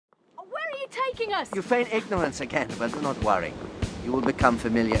taking us? You feign ignorance again, but do not worry. You will become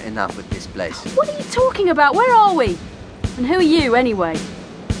familiar enough with this place. What are you talking about? Where are we? And who are you, anyway?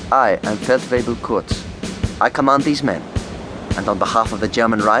 I am Feldwebel Kurz. I command these men. And on behalf of the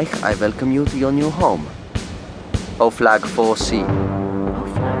German Reich, I welcome you to your new home. Oflag 4C.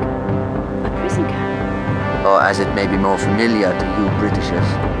 Oflag? A prison camp? Or as it may be more familiar to you Britishers,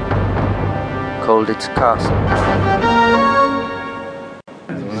 Colditz Castle.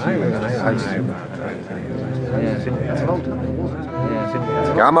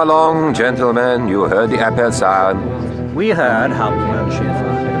 Come along, gentlemen. You heard the appel siren. We heard Hauptmann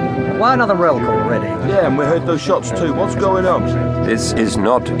Schäfer. Why another roll call already? Yeah, and we heard those shots too. What's going on? This is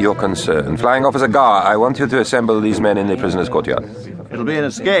not your concern. Flying Officer Gar, I want you to assemble these men in the prisoner's courtyard. It'll be an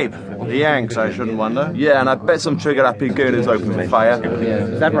escape. The Yanks, I shouldn't wonder. Yeah, and I bet some trigger-happy gooners open fire.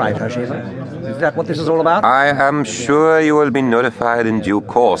 Is that right, Herr Schäfer? Is that what this is all about? I am sure you will be notified in due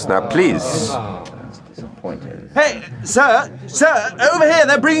course. Now, please. Hey, sir, over here,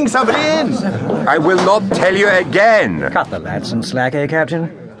 they're bringing somebody in. I will not tell you again. Cut the lads and slack, eh,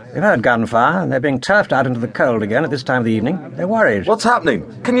 Captain? They've heard gunfire, and they're being turfed out into the cold again at this time of the evening. They're worried. What's happening?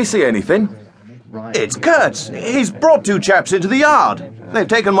 Can you see anything? It's Kurtz. He's brought two chaps into the yard. They've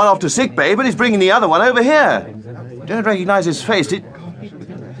taken one off to sick bay, but he's bringing the other one over here. You don't recognise his face.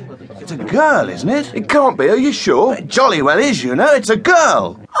 It's a girl, isn't it? It can't be, are you sure? It jolly well is, you know. It's a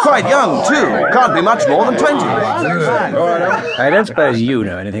girl. Quite young, too. Can't be much more than 20. I don't suppose you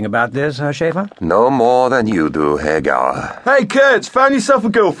know anything about this, Herr Schäfer? No more than you do, Herr Gar. Hey, Kurtz, found yourself a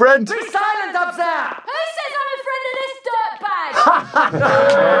girlfriend? Be silent up there! Who says I'm a friend of this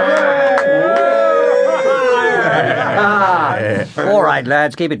dirtbag? All right,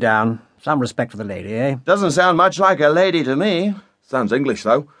 lads, keep it down. Some respect for the lady, eh? Doesn't sound much like a lady to me. Sounds English,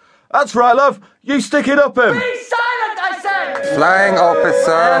 though. That's right, love. You stick it up him. Be silent, I said! Flying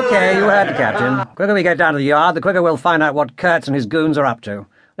Officer. Okay, you heard the Captain. The quicker we get down to the yard, the quicker we'll find out what Kurtz and his goons are up to.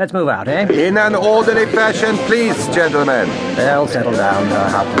 Let's move out, eh? In an orderly fashion, please, gentlemen. They'll settle down,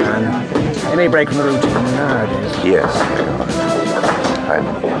 Hauptmann. They may break from the routine nowadays. Yes. I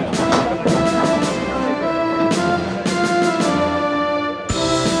know.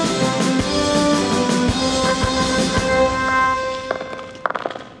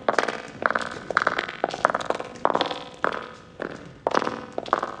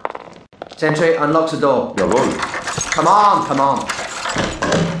 Sentry, unlock the door. Jawohl. Come on.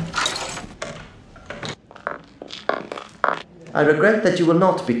 I regret that you will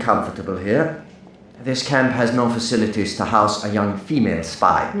not be comfortable here. This camp has no facilities to house a young female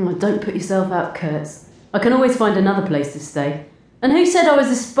spy. Oh, don't put yourself out, Kurtz. I can always find another place to stay. And who said I was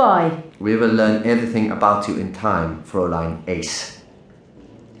a spy? We will learn everything about you in time, Fräulein Ace.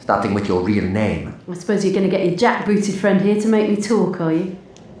 Starting with your real name. I suppose you're going to get your jack-booted friend here to make me talk, are you?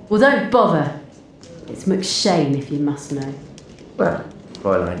 Well, don't bother. It's McShane, if you must know. Well,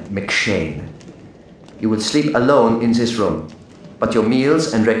 Fräulein McShane, you will sleep alone in this room, but your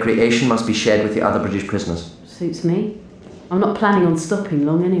meals and recreation must be shared with the other British prisoners. Suits me. I'm not planning on stopping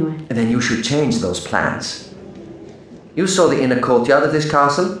long anyway. And then you should change those plans. You saw the inner courtyard of this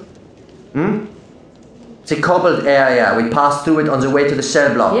castle? The cobbled area. We passed through it on the way to the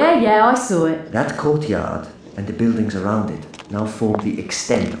cell block. Yeah, I saw it. That courtyard and the buildings around it now form the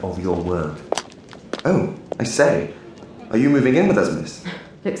extent of your world. Oh, I say. Are you moving in with us, miss?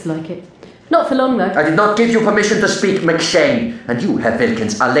 Looks like it. Not for long, though. I did not give you permission to speak, McShane. And you, Herr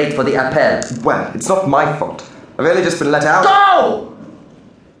Wilkins, are late for the appel. Well, it's not my fault. I've only just been let out. Go!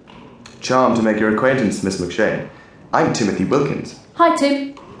 Charmed to make your acquaintance, Miss McShane. I'm Timothy Wilkins. Hi,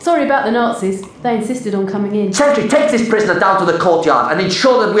 Tim. Sorry about the Nazis. They insisted on coming in. Sentry, take this prisoner down to the courtyard and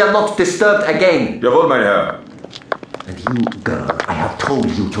ensure that we are not disturbed again. Jawohl, mein Herr. And you, girl, I have told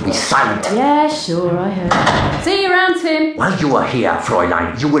you to be silent. Yeah, sure, I heard. See you around, Tim. While you are here,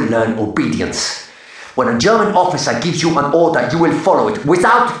 Fräulein, you will learn obedience. When a German officer gives you an order, you will follow it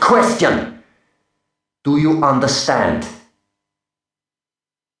without question. Do you understand?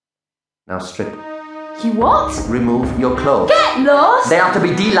 Now strip. You what? Remove your clothes. Get lost! They are to be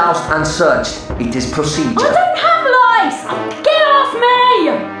deloused and searched. It is procedure. I don't have lice! Get off me!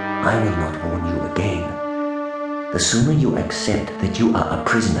 I will not warn you again. The sooner you accept that you are a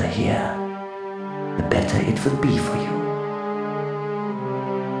prisoner here, the better it will be for you.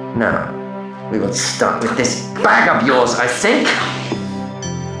 Now, we will start with this bag of yours, I think.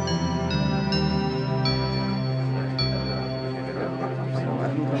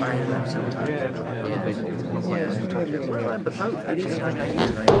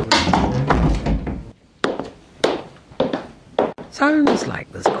 Sounds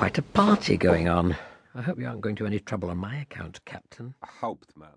like there's quite a party going on. I hope you aren't going to any trouble on my account, Captain. Hauptmann.